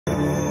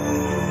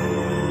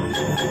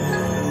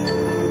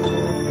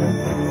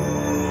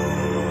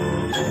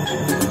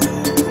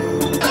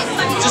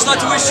Just like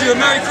to wish you a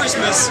Merry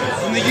Christmas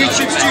from the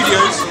YouTube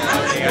studios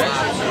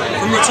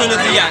from Return of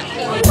the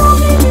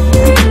YAK.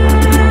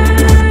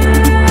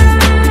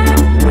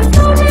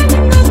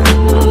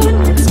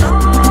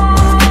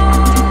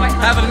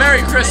 Have a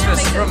Merry Christmas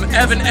from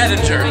Evan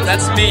Edinger.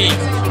 That's me.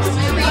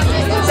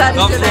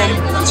 Love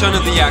from Return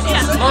of the YAK.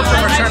 Love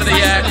from Return of the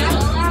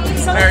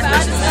YAK. Merry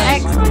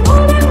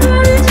Christmas.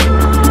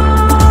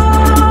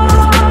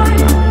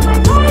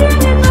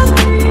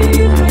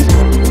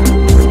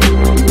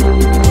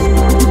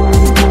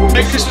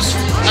 Merry Christmas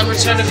and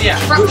Return of the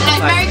YAK.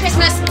 Merry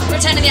Christmas,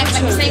 Return of the YAK.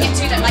 Like you're saying it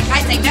too, like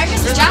I say, Merry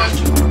Christmas,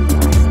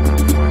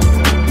 Jack.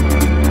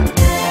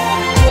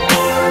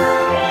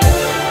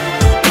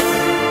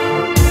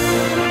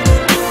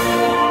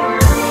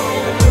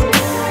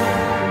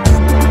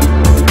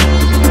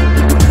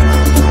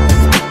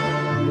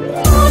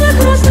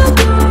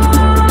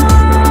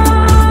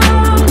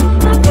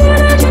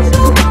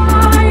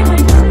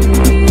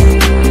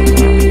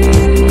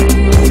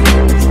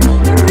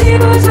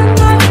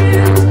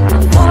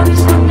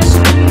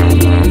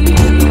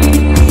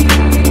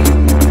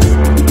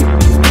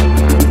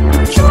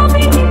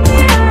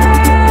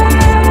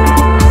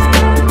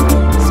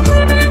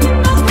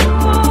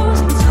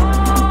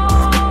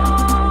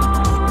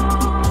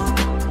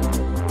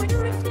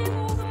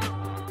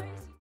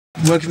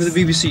 Working for the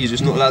BBC, you're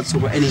just not allowed to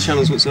talk about any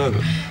channels whatsoever.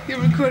 You're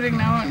recording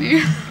now, aren't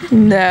you?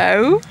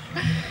 No.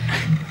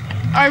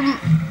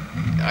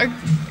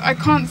 I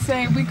can't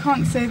say, we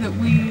can't say that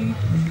we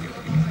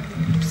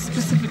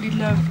specifically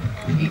love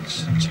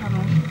each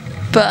channel.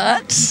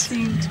 But It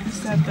seemed to be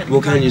said that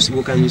What can you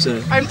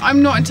say?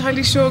 I'm not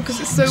entirely sure because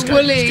it's so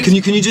woolly. Can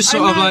you just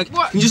sort of know, like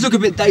what? can you just look a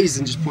bit dazed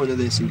and just point at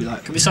this and be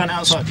like, Can we sign it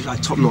outside? be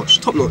like top notch.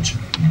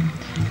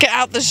 get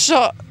out the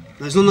shot.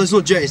 No, it's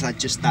not jet, it's like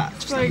just that.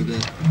 Just Like- over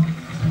there.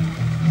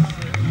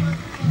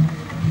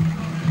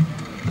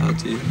 How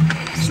do you?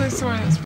 So sorry, that's